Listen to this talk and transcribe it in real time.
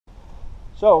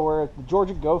So we're at the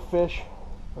Georgia Go Fish,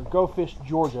 or Go Fish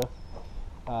Georgia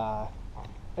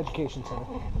Education Center.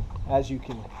 As you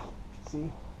can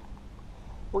see,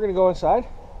 we're going to go inside,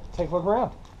 take a look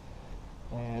around,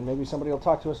 and maybe somebody will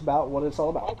talk to us about what it's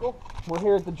all about. Michael, we're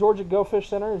here at the Georgia Go Fish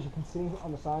Center. As you can see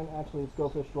on the sign, actually it's Go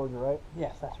Fish Georgia, right?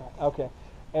 Yes, that's right. Okay.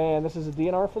 And this is a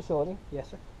DNR facility.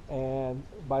 Yes, sir. And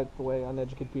by the way,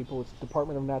 uneducated people, it's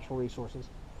Department of Natural Resources.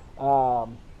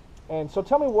 And so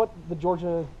tell me what the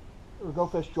Georgia, or Go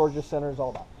Fish Georgia Center is all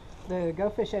about. The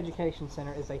Go Fish Education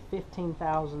Center is a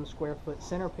 15,000 square foot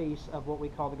centerpiece of what we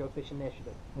call the Go Fish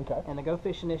Initiative. Okay. And the Go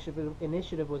Fish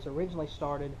Initiative was originally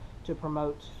started to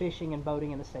promote fishing and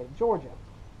boating in the state of Georgia.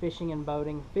 Fishing and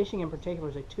boating, fishing in particular,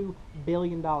 is a $2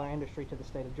 billion industry to the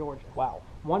state of Georgia. Wow.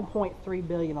 $1.3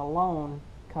 billion alone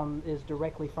is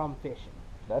directly from fishing.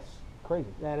 That's crazy.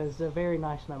 That is a very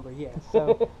nice number, yes.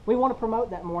 So we want to promote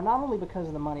that more, not only because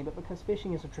of the money, but because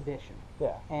fishing is a tradition.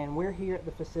 Yeah. And we're here at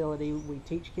the facility. We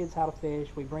teach kids how to fish.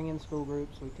 We bring in school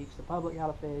groups. We teach the public how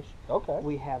to fish. Okay.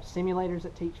 We have simulators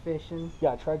that teach fishing.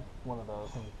 Yeah, I tried one of those,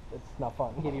 and it's not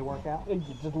fun. Give you a workout?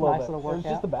 Just a little nice bit. little workout. It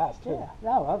was just the bass, too. Yeah.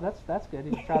 No, that's good.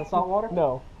 Did you try the salt water?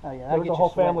 No. Oh, yeah. There was a whole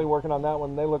family working on that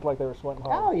one. They looked like they were sweating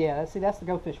hard. Oh, yeah. See, that's the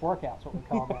Go Fish workouts, what we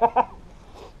call that.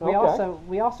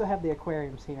 We also have the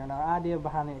aquariums here, and our idea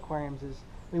behind the aquariums is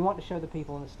we want to show the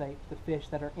people in the state the fish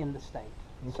that are in the state.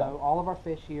 Okay. So all of our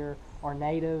fish here are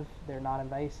native, they're not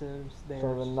invasives.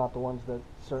 So they're not the ones that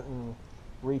certain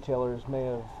retailers may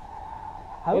have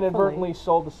hopefully inadvertently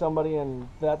sold to somebody, and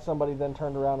that somebody then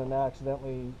turned around and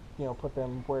accidentally, put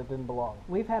them where it didn't belong.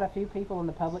 We've had a few people in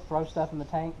the public throw stuff in the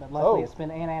tank, but luckily it's been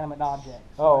inanimate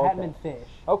objects. So okay. It hadn't been fish.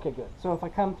 Okay, good. So if I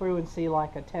come through and see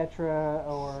like a tetra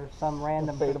or some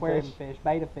random aquarium fish,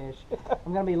 beta fish,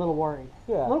 I'm going to be a little worried.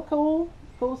 Yeah. A little cool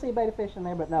to see beta fish in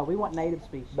there, but no, we want native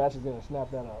species. Bass is going to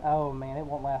snap that up. Oh man, it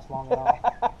won't last long at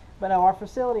all. But no, our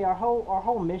facility, our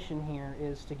whole mission here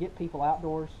is to get people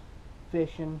outdoors,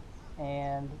 fishing,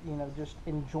 and just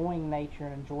enjoying nature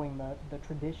and enjoying the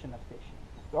tradition of fishing.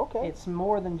 Okay. It's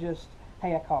more than just,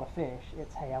 hey, I caught a fish.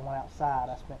 It's, hey, I went outside,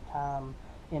 I spent time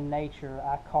in nature,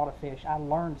 I caught a fish, I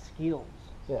learned skills.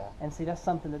 Yeah. And see, that's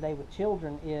something today with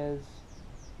children is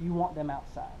you want them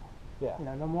outside. Yeah.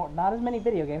 No more, not as many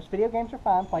video games. Video games are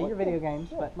fine, play your video games,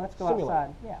 but let's go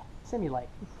outside. Yeah, simulate.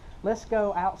 Let's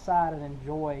go outside and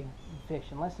enjoy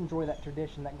fishing. Let's enjoy that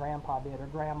tradition that grandpa did, or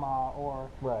grandma, or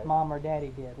mom or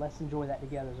daddy did. Let's enjoy that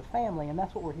together as a family, and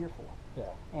that's what we're here for.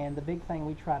 Yeah. And the big thing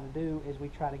we try to do is we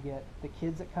try to get the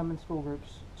kids that come in school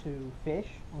groups to fish.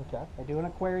 Okay. They do an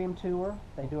aquarium tour.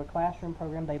 They do a classroom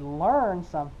program. They learn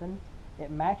something. It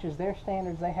matches their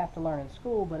standards they have to learn in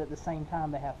school, but at the same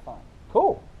time they have fun.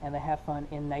 Cool. And they have fun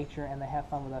in nature, and they have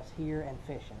fun with us here and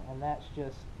fishing, and that's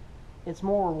just, it's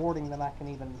more rewarding than I can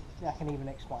even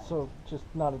explain. So just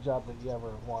not a job that you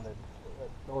ever wanted,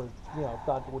 or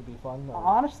thought would be fun? Or?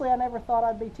 Honestly, I never thought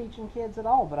I'd be teaching kids at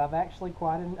all, but I've actually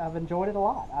I've enjoyed it a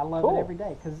lot. I love it every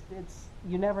day because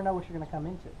you never know what you're going to come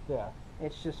into. Yeah.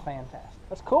 It's just fantastic.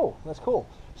 That's cool. That's cool.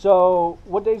 So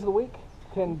what days of the week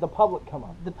can the public come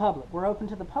up? The public. We're open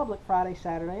to the public Friday,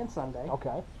 Saturday, and Sunday.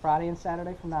 Okay. Friday and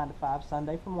Saturday from 9 to 5,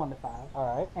 Sunday from 1 to 5.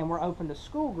 All right. And we're open to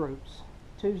school groups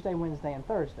Tuesday, Wednesday, and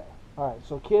Thursday. All right.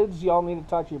 So kids, y'all need to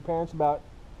talk to your parents about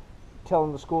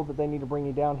telling the school that they need to bring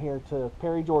you down here to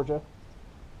Perry, Georgia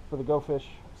for the Go Fish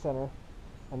Center,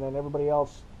 and then everybody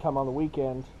else come on the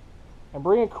weekend and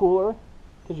bring a cooler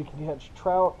because you can catch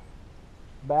trout,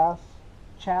 bass,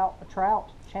 trout,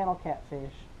 channel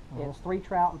catfish. It's 3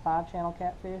 trout and 5 channel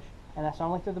catfish, and that's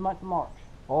only through the month of March.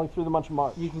 Only through the month of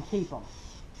March. You can keep them.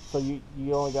 So you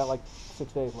only got like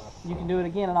 6 days left. You can do it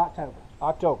again in October.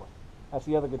 October. That's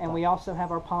the other good time. And we also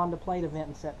have our pond to plate event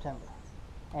in September.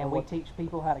 And we teach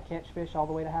people how to catch fish all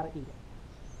the way to how to eat it.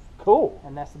 Cool.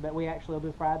 And that's the best. We actually will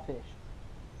do fried fish.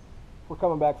 We're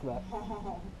coming back for that.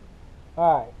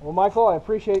 All right. Well, Michael, I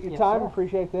appreciate your time. Sir.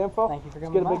 Appreciate the info. Thank you for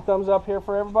coming Let's get a big thumbs up here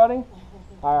for everybody.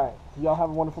 All right. Y'all have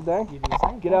a wonderful day. You do the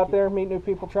same. Get out there, meet new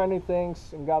people, try new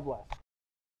things, and God bless.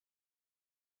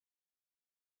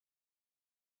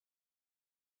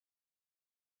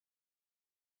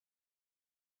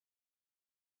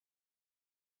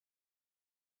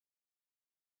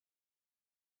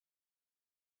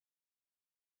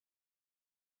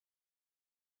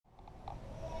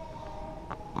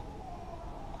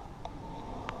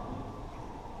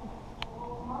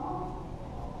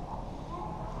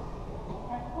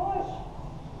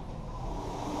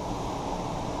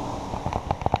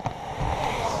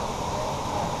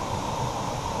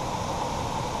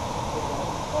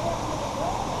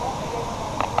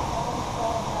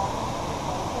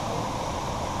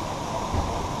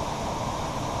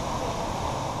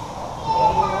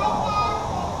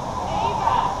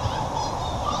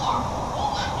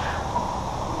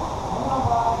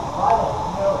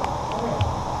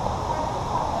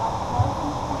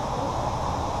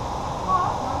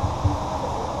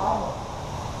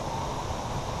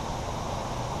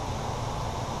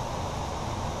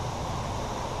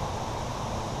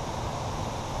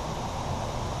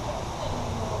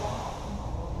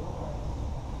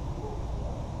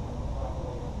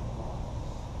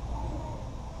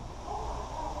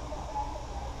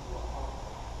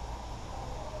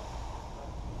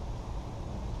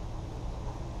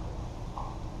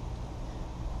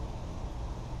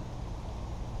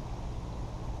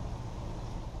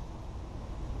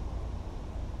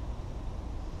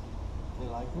 They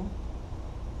like them?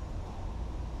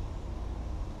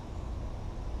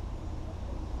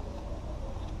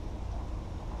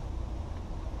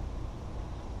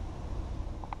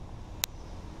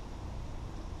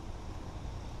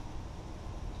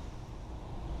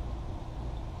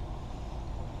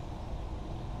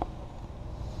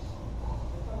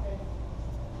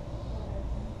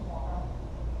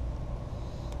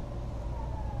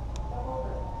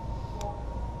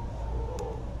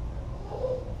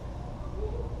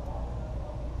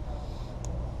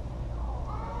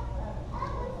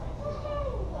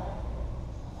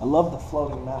 I love the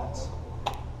floating mats.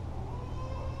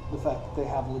 The fact that they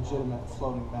have legitimate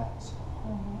floating mats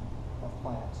of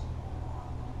plants.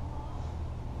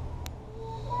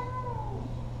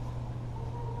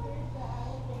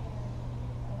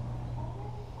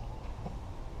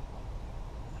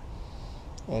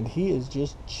 And he is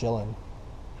just chilling.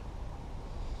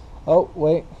 Oh,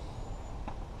 wait.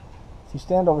 If you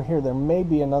stand over here, there may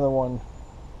be another one.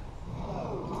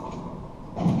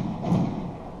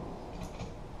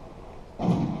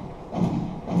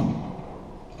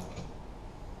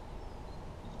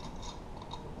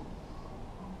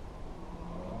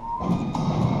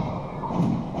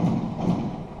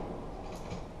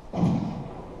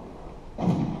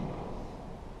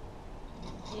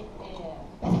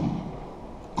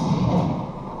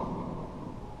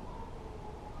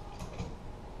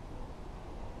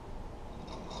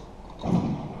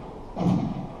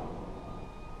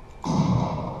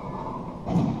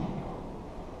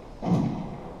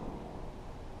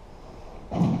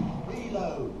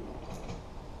 Reload.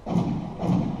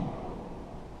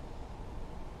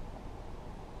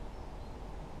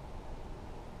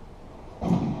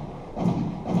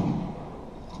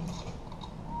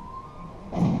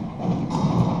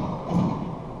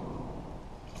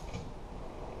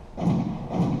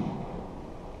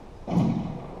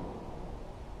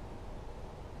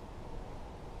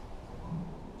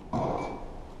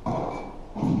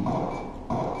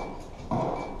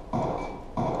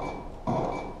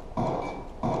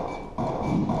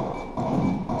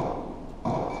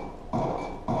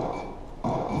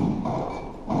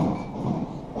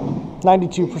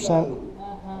 $92%.